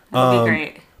 Sure. That'll be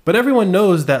great. But everyone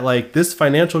knows that like this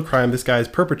financial crime this guy's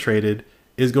perpetrated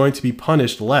is going to be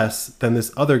punished less than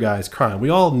this other guy's crime.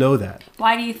 We all know that.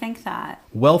 Why do you think that?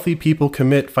 Wealthy people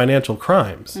commit financial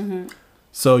crimes. Mm-hmm.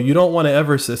 So you don't want to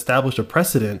ever establish a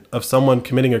precedent of someone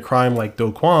committing a crime like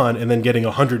Do Kwon and then getting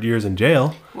 100 years in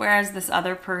jail. Whereas this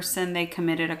other person, they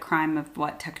committed a crime of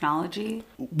what, technology?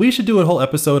 We should do a whole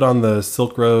episode on the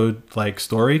Silk Road like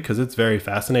story, because it's very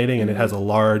fascinating and it has a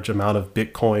large amount of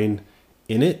Bitcoin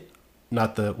in it.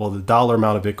 Not the dollar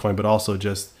amount of Bitcoin, but also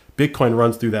just Bitcoin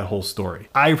runs through that whole story.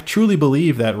 I truly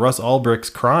believe that Russ Ulbricht's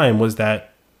crime was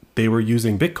that they were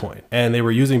using Bitcoin, and they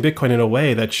were using Bitcoin in a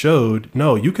way that showed,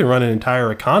 no, you can run an entire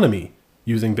economy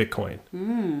using Bitcoin.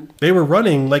 They were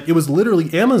running like it was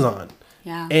literally Amazon.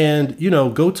 Yeah. And,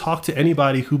 go talk to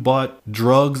anybody who bought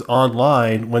drugs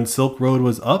online when Silk Road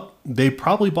was up. They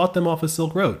probably bought them off of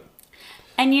Silk Road.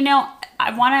 And,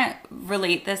 I want to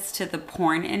relate this to the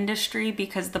porn industry,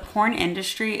 because the porn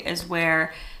industry is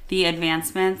where the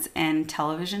advancements in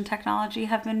television technology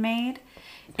have been made.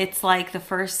 It's like the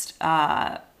first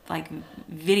videos,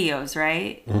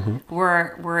 right? Mm-hmm.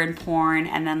 were in porn,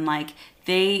 and then like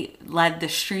they led the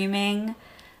streaming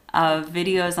of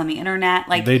videos on the internet.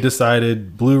 Like they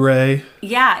decided Blu-ray.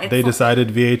 Yeah. They decided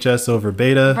VHS over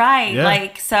beta. Right. Yeah.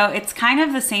 Like, so it's kind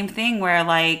of the same thing where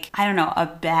like, I don't know, a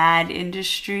bad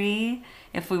industry,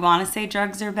 if we want to say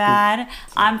drugs are bad,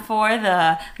 I'm for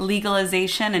the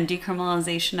legalization and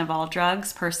decriminalization of all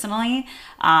drugs personally.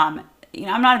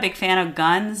 I'm not a big fan of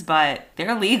guns, but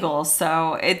they're legal.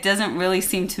 So it doesn't really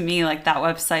seem to me like that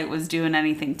website was doing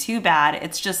anything too bad.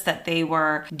 It's just that they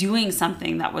were doing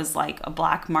something that was like a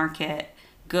black market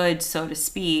good, so to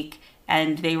speak.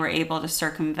 And they were able to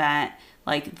circumvent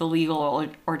like the legal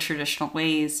or traditional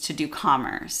ways to do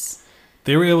commerce.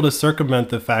 They were able to circumvent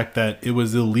the fact that it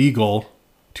was illegal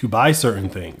to buy certain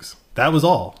things. That was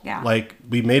all. Yeah. Like,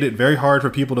 we made it very hard for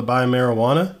people to buy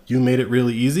marijuana. You made it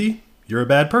really easy. You're a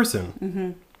bad person.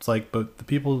 Mm-hmm. It's like, but the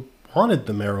people wanted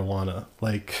the marijuana.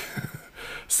 Like,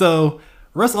 so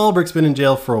Russ Ulbricht's been in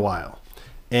jail for a while,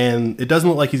 and it doesn't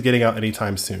look like he's getting out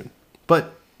anytime soon.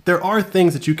 But there are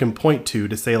things that you can point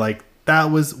to say, like,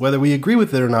 that was, whether we agree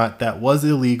with it or not, that was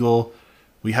illegal.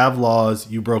 We have laws.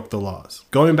 You broke the laws.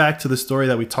 Going back to the story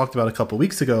that we talked about a couple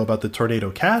weeks ago about the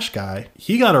Tornado Cash guy,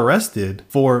 he got arrested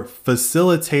for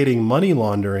facilitating money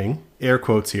laundering, air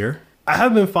quotes here. I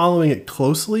have been following it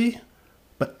closely,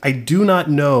 but I do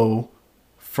not know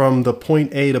from the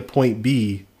point A to point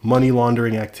B money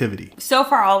laundering activity. So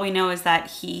far, all we know is that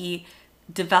he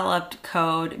developed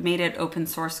code, made it open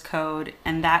source code,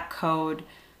 and that code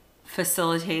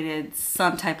facilitated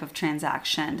some type of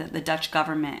transaction that the Dutch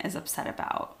government is upset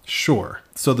about. Sure.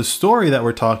 So the story that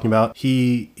we're talking about,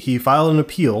 he filed an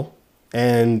appeal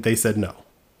and they said no.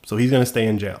 So he's going to stay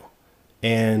in jail.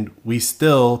 And we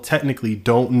still technically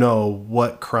don't know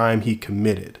what crime he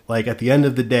committed. Like, at the end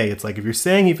of the day, it's like, if you're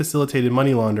saying he facilitated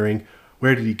money laundering,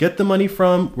 where did he get the money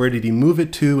from? Where did he move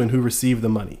it to? And who received the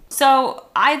money? So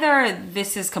either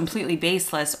this is completely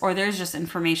baseless, or there's just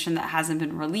information that hasn't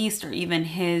been released, or even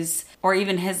his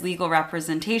legal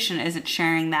representation isn't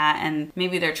sharing that. And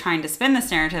maybe they're trying to spin this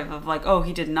narrative of like, oh,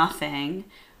 he did nothing.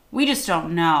 We just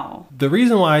don't know. The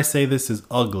reason why I say this is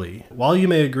ugly, while you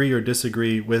may agree or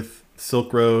disagree with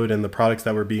Silk Road and the products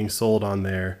that were being sold on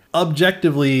there,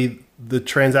 objectively, the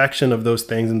transaction of those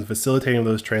things and the facilitating of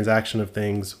those transaction of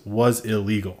things was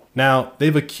illegal. Now,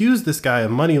 they've accused this guy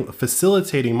of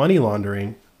facilitating money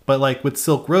laundering, but like with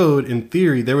Silk Road, in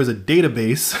theory, there was a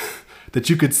database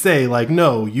that you could say like,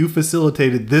 no, you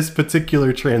facilitated this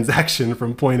particular transaction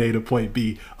from point A to point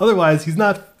B. Otherwise, he's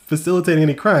not facilitating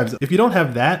any crimes. If you don't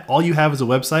have that, all you have is a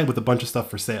website with a bunch of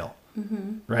stuff for sale.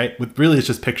 right? With really, it's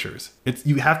just pictures.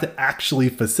 You have to actually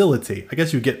facilitate. I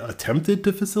guess you get attempted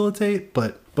to facilitate,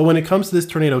 but when it comes to this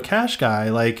Tornado Cash guy,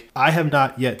 like, I have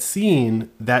not yet seen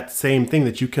that same thing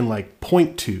that you can like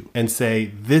point to and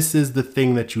say, this is the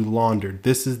thing that you laundered.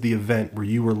 This is the event where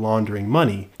you were laundering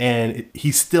money, and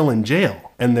he's still in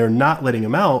jail and they're not letting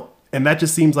him out. And that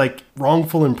just seems like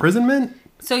wrongful imprisonment.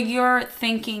 So you're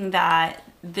thinking that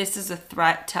this is a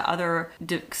threat to other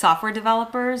software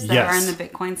developers that are in the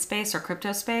Bitcoin space or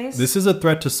crypto space? This is a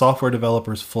threat to software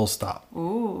developers, full stop.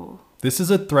 Ooh. This is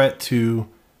a threat to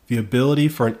the ability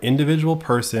for an individual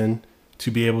person to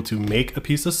be able to make a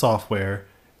piece of software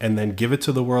and then give it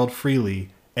to the world freely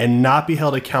and not be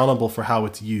held accountable for how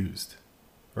it's used,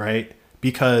 right?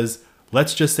 Because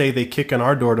let's just say they kick on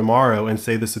our door tomorrow and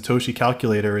say the Satoshi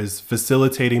calculator is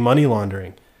facilitating money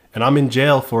laundering. And I'm in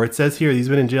jail for, it says here, he's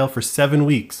been in jail for 7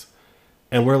 weeks.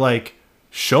 And we're like,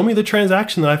 show me the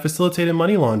transaction that I facilitated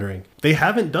money laundering. They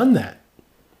haven't done that.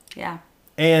 Yeah.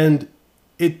 And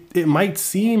it might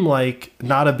seem like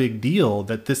not a big deal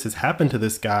that this has happened to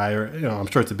this guy, or, you know, I'm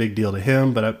sure it's a big deal to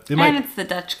him, but and it's the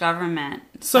Dutch government.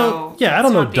 So yeah, I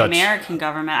don't know the American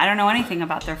government. I don't know anything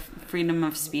about their freedom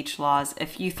of speech laws.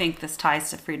 If you think this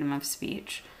ties to freedom of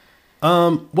speech.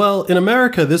 Well, in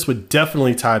America, this would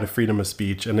definitely tie to freedom of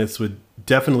speech, and this would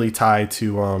definitely tie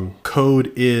to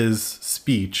code is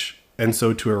speech. And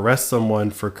so to arrest someone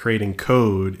for creating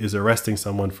code is arresting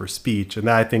someone for speech. And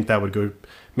I think that would go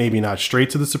maybe not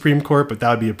straight to the Supreme Court, but that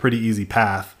would be a pretty easy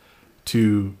path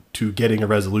to getting a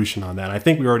resolution on that. And I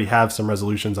think we already have some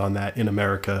resolutions on that in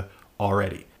America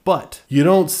already. But you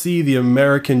don't see the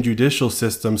American judicial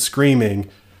system screaming,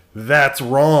 that's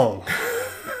wrong.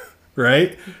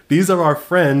 Right? These are our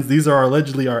friends. These are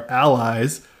allegedly our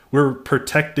allies. We're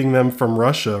protecting them from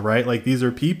Russia, right? Like, these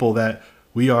are people that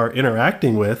we are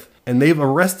interacting with, and they've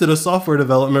arrested a software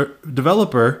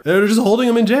developer. They're just holding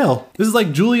him in jail. This is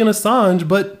like Julian Assange,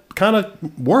 but kind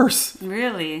of worse.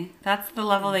 Really? That's the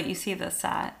level that you see this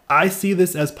at? I see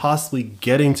this as possibly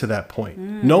getting to that point.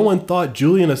 No one thought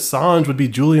Julian Assange would be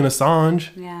Julian Assange.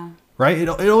 Yeah. Right? It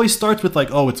always starts with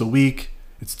like, oh, it's a week,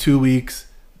 it's 2 weeks,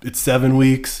 it's 7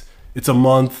 weeks. It's a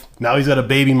month. Now he's got a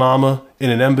baby mama in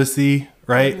an embassy,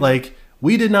 right? Like,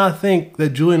 we did not think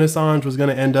that Julian Assange was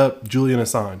going to end up Julian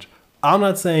Assange. I'm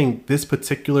not saying this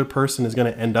particular person is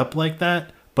going to end up like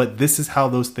that, but this is how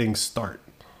those things start.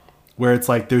 Where it's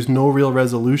like, there's no real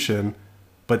resolution,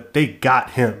 but they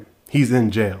got him. He's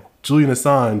in jail. Julian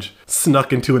Assange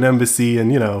snuck into an embassy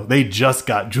and, you know, they just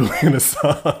got Julian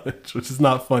Assange, which is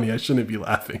not funny. I shouldn't be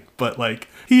laughing. But, like,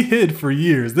 he hid for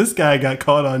years. This guy got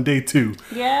caught on day 2.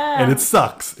 Yeah. And it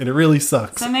sucks. And it really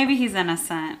sucks. So maybe he's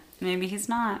innocent. Maybe he's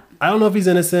not. I don't know if he's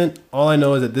innocent. All I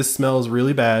know is that this smells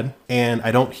really bad. And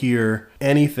I don't hear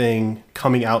anything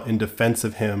coming out in defense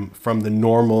of him from the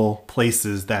normal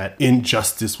places that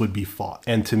injustice would be fought.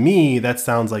 And to me, that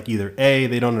sounds like either A,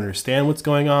 they don't understand what's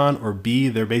going on, or B,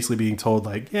 they're basically being told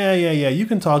like, yeah, you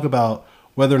can talk about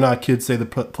whether or not kids say the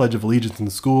Pledge of Allegiance in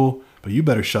school, but you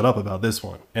better shut up about this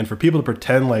one. And for people to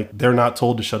pretend like they're not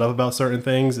told to shut up about certain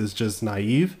things is just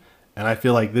naive. And I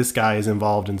feel like this guy is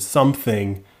involved in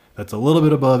something that's a little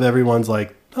bit above everyone's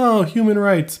like, oh, human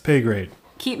rights, pay grade.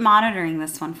 Keep monitoring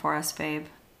this one for us, babe.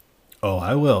 Oh,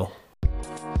 I will.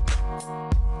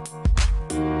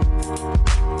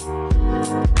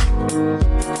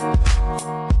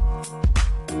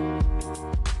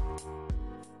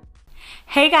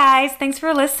 Hey guys, thanks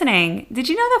for listening. Did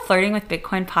you know the Flirting with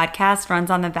Bitcoin podcast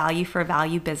runs on the value for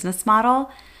value business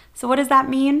model? So what does that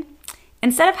mean?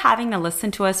 Instead of having to listen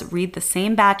to us read the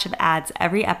same batch of ads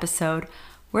every episode,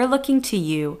 we're looking to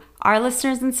you, our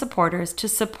listeners and supporters, to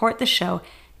support the show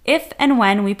if and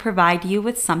when we provide you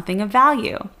with something of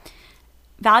value.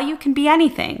 Value can be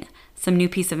anything: some new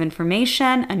piece of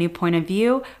information, a new point of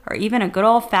view, or even a good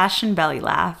old-fashioned belly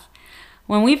laugh.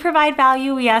 When we provide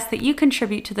value, we ask that you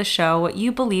contribute to the show what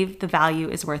you believe the value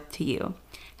is worth to you.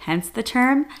 Hence the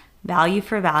term value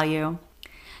for value.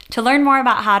 To learn more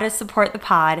about how to support the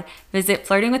pod, visit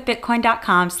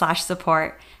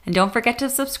flirtingwithbitcoin.com/support. And don't forget to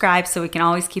subscribe so we can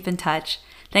always keep in touch.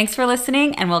 Thanks for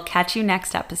listening, and we'll catch you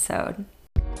next episode.